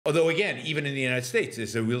Although again, even in the United States,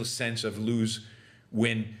 there's a real sense of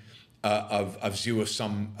lose-win, of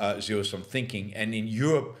zero-sum thinking, and in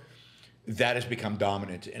Europe, that has become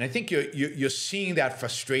dominant. And I think you're seeing that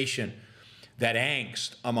frustration, that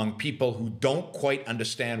angst among people who don't quite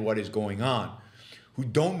understand what is going on, who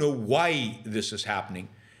don't know why this is happening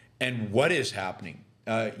and what is happening.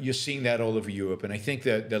 You're seeing that all over Europe. And I think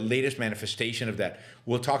that the latest manifestation of that,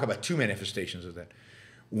 we'll talk about two manifestations of that.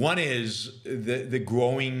 One is the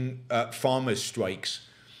growing farmers' strikes,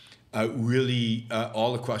 really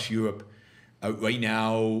all across Europe. Right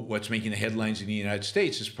now, what's making the headlines in the United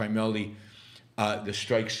States is primarily the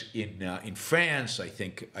strikes in France. I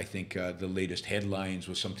think the latest headlines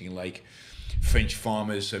was something like French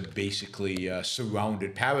farmers have basically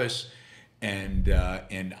surrounded Paris, and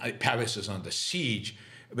Paris is under siege.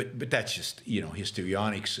 But that's just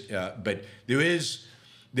histrionics. But there is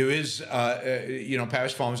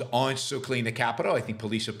Paris farmers aren't circling the capital. I think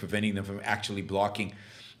police are preventing them from actually blocking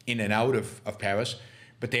in and out of Paris.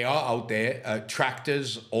 But they are out there,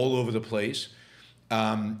 tractors all over the place,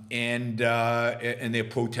 and they're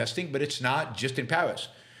protesting. But it's not just in Paris.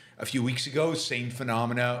 A few weeks ago, same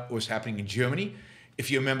phenomena was happening in Germany.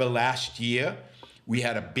 If you remember last year, we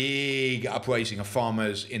had a big uprising of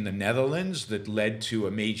farmers in the Netherlands that led to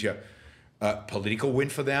a major political win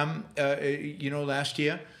for them. Last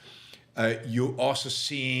year, you're also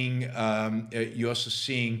seeing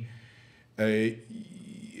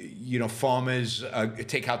farmers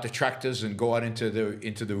take out the tractors and go out into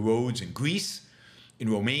the roads in Greece, in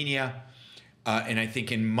Romania, and I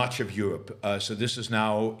think in much of Europe. So this is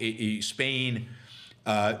now Spain.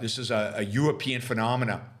 This is a European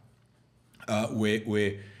phenomena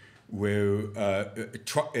where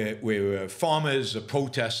farmers are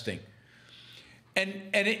protesting,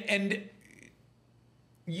 and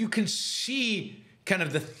you can see kind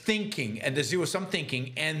of the thinking and the zero-sum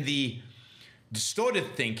thinking and the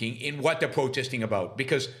distorted thinking in what they're protesting about,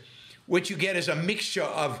 because what you get is a mixture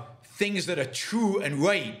of things that are true and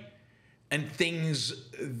right and things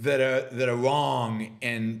that are wrong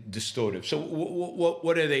and distortive. So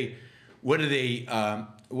what are they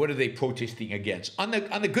protesting against? On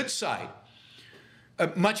the good side,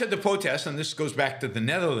 much of the protest, and this goes back to the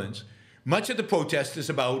Netherlands, much of the protest is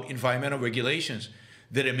about environmental regulations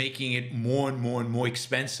that are making it more and more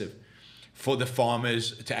expensive for the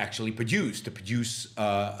farmers to actually produce their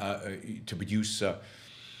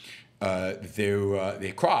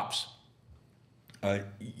crops. They're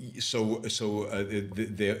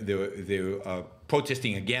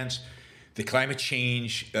protesting against the climate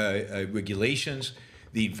change regulations,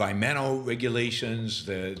 the environmental regulations,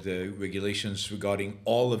 the regulations regarding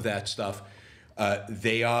all of that stuff.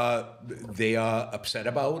 They are upset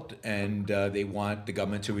about, and they want the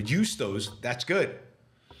government to reduce those. That's good.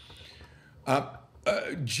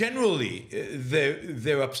 Generally,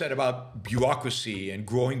 they're upset about bureaucracy and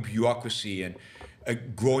growing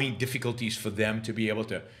difficulties for them to be able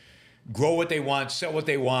to grow what they want, sell what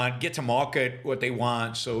they want, get to market what they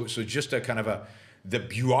want. So just a kind of the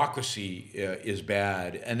bureaucracy is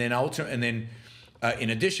bad. And then in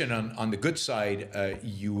addition, on the good side,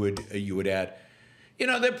 you would add,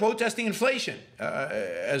 they're protesting inflation,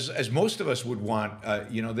 as most of us would want.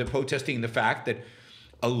 They're protesting the fact that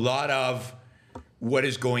a lot of what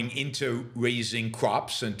is going into raising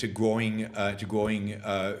crops and to growing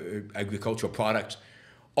agricultural products,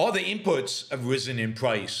 all the inputs have risen in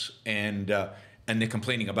price, and they're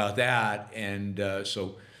complaining about that, and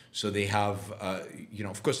so they have,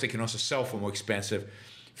 of course they can also sell for more expensive.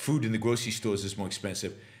 Food in the grocery stores is more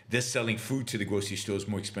expensive. They're selling food to the grocery stores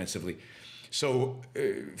more expensively. So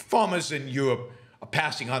farmers in Europe are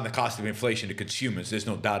passing on the cost of inflation to consumers. There's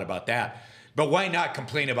no doubt about that. But why not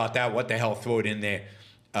complain about that? What the hell, throw it in there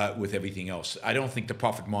with everything else. I don't think the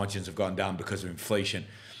profit margins have gone down because of inflation.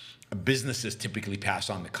 Businesses typically pass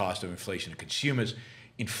on the cost of inflation to consumers.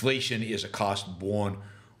 Inflation is a cost borne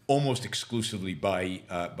almost exclusively by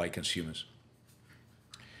consumers.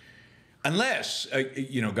 Unless,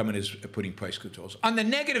 government is putting price controls. On the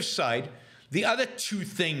negative side, the other two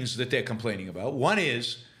things that they're complaining about, one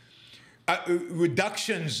is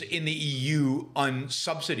reductions in the EU on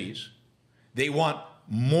subsidies. They want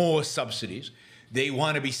more subsidies. They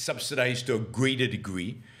want to be subsidized to a greater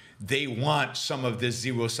degree. They want some of the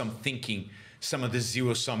zero-sum thinking, some of the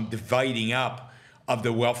zero-sum dividing up of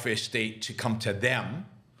the welfare state to come to them.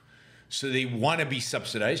 So they want to be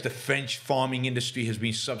subsidized. The French farming industry has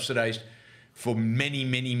been subsidized for many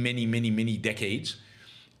decades.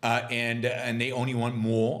 And they only want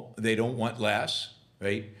more. They don't want less,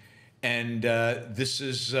 right? And this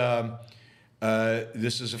is, of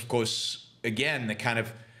course, again, the kind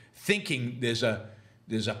of thinking. There's a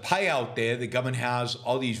There's a pie out there. The government has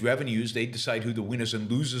all these revenues. They decide who the winners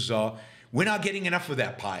and losers are. We're not getting enough of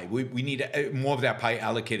that pie. We need more of that pie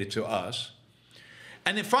allocated to us.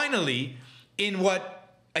 And then finally, in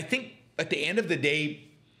what I think at the end of the day,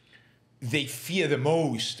 they fear the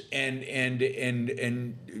most and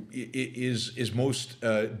is most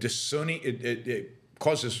discerning, it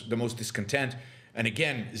causes the most discontent, and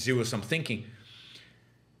again, zero-sum thinking,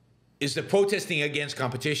 is the protesting against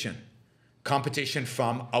competition. Competition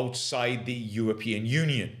from outside the European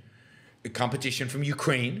Union. Competition from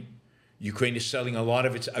Ukraine. Ukraine is selling a lot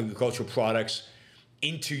of its agricultural products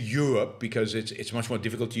into Europe because it's much more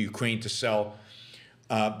difficult to Ukraine to sell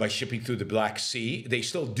by shipping through the Black Sea. They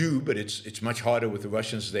still do, but it's much harder with the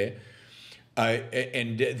Russians there.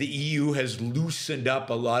 And the EU has loosened up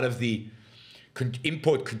a lot of the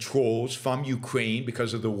import controls from Ukraine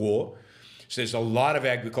because of the war. So there's a lot of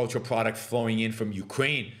agricultural product flowing in from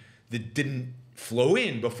Ukraine that didn't flow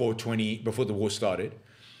in before the war started.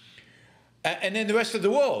 And then the rest of the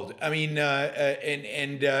world. I mean,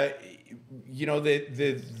 you know,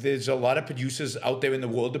 there's a lot of producers out there in the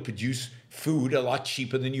world that produce food a lot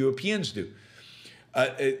cheaper than Europeans do.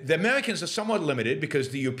 The Americans are somewhat limited because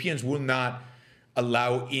the Europeans will not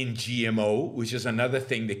allow in GMO, which is another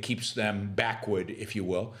thing that keeps them backward, if you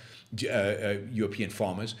will, European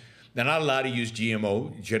farmers. They're not allowed to use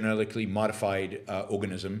GMO, genetically modified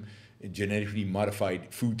organism, genetically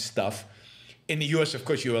modified food stuff. In the US, of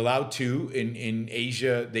course, you're allowed to. In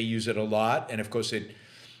Asia, they use it a lot. And of course, it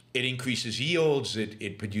increases yields.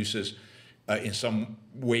 It produces, in some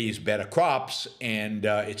ways, better crops. And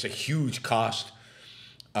it's a huge cost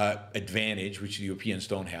advantage, which the Europeans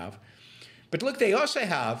don't have. But look, they also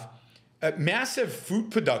have massive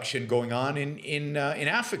food production going on in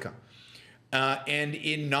Africa and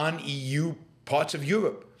in non-EU parts of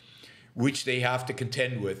Europe, which they have to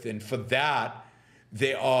contend with. And for that,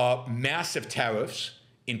 there are massive tariffs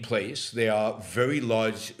in place. There are very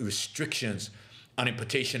large restrictions on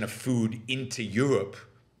importation of food into Europe.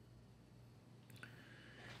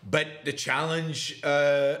 But the challenge,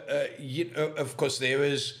 of course, there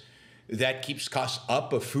is that keeps costs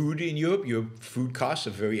up of food in Europe. Your food costs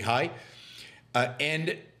are very high.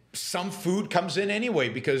 And some food comes in anyway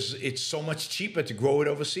because it's so much cheaper to grow it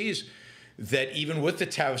overseas that even with the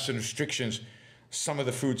tariffs and restrictions, some of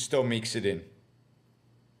the food still makes it in.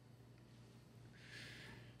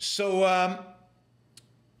 So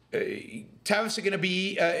tariffs are going to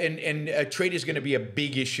be, and trade is going to be a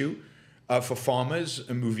big issue for farmers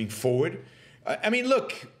moving forward. I mean,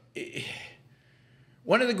 look,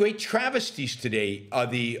 one of the great travesties today are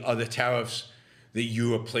the tariffs that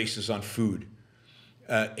Europe places on food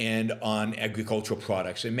and on agricultural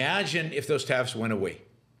products. Imagine if those tariffs went away.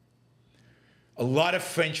 A lot of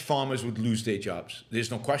French farmers would lose their jobs. There's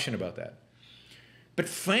no question about that. But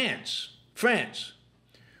France,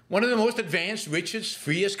 one of the most advanced, richest,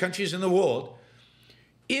 freest countries in the world,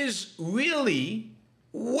 is really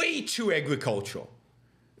way too agricultural.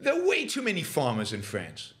 There are way too many farmers in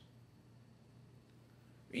France.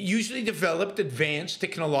 Usually developed, advanced,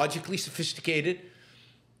 technologically sophisticated,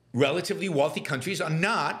 relatively wealthy countries are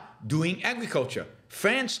not doing agriculture.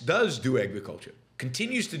 France does do agriculture,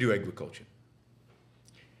 continues to do agriculture.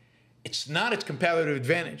 It's not its comparative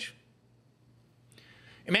advantage.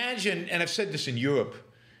 Imagine, and I've said this in Europe,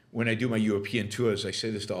 when I do my European tours, I say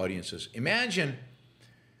this to audiences. Imagine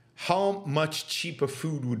how much cheaper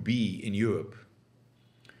food would be in Europe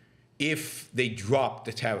if they dropped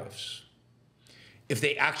the tariffs, if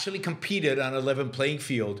they actually competed on a level playing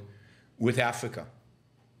field with Africa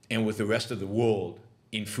and with the rest of the world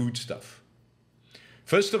in food stuff.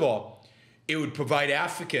 First of all, it would provide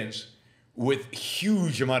Africans with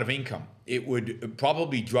huge amount of income. It would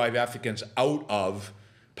probably drive Africans out of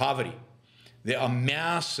poverty. There's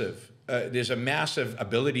a massive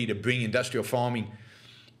ability to bring industrial farming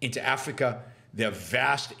into Africa. There are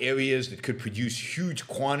vast areas that could produce huge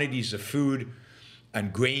quantities of food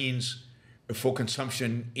and grains for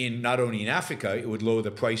consumption in not only in Africa, it would lower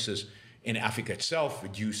the prices in Africa itself,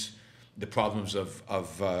 reduce the problems of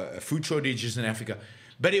food shortages in Africa,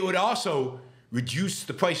 but it would also reduce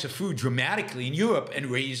the price of food dramatically in Europe and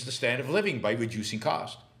raise the standard of living by reducing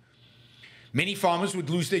cost. Many farmers would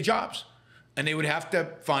lose their jobs and they would have to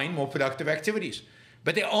find more productive activities.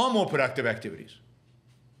 But there are more productive activities.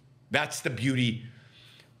 That's the beauty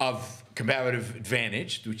of comparative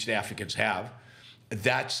advantage, which the Africans have.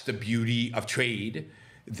 That's the beauty of trade.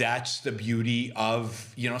 That's the beauty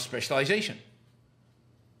of, specialization.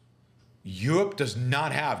 Europe does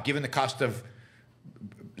not have, given the cost of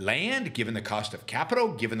land, given the cost of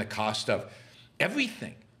capital, given the cost of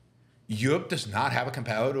everything, Europe does not have a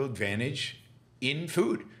comparative advantage in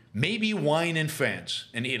food. Maybe wine in France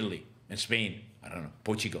and Italy and Spain. I don't know,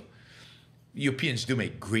 Portugal. Europeans do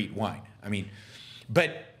make great wine. I mean,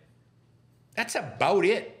 but that's about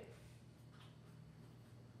it.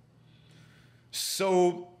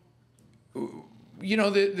 So, you know,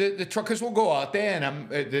 the truckers will go out there, and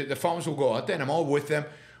the farmers will go out there, and I'm all with them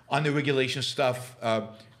on the regulation stuff.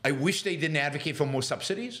 I wish they didn't advocate for more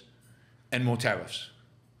subsidies and more tariffs.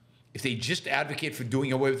 If they just advocate for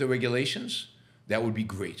doing away with the regulations, that would be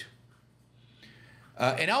great.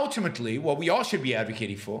 And ultimately, what we all should be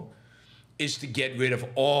advocating for is to get rid of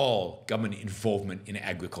all government involvement in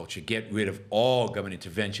agriculture, get rid of all government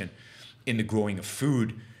intervention in the growing of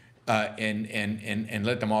food, and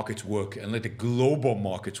let the markets work, and let the global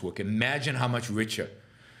markets work. Imagine how much richer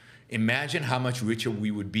we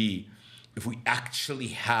would be if we actually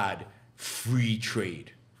had free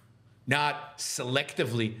trade. Not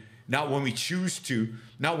selectively, not when we choose to,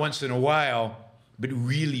 not once in a while, but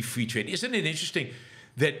really free trade. Isn't it interesting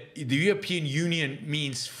that the European Union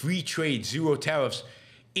means free trade, zero tariffs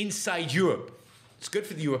inside Europe? It's good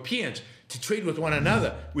for the Europeans to trade with one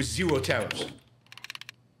another with zero tariffs.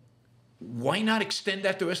 Why not extend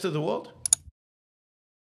that to the rest of the world?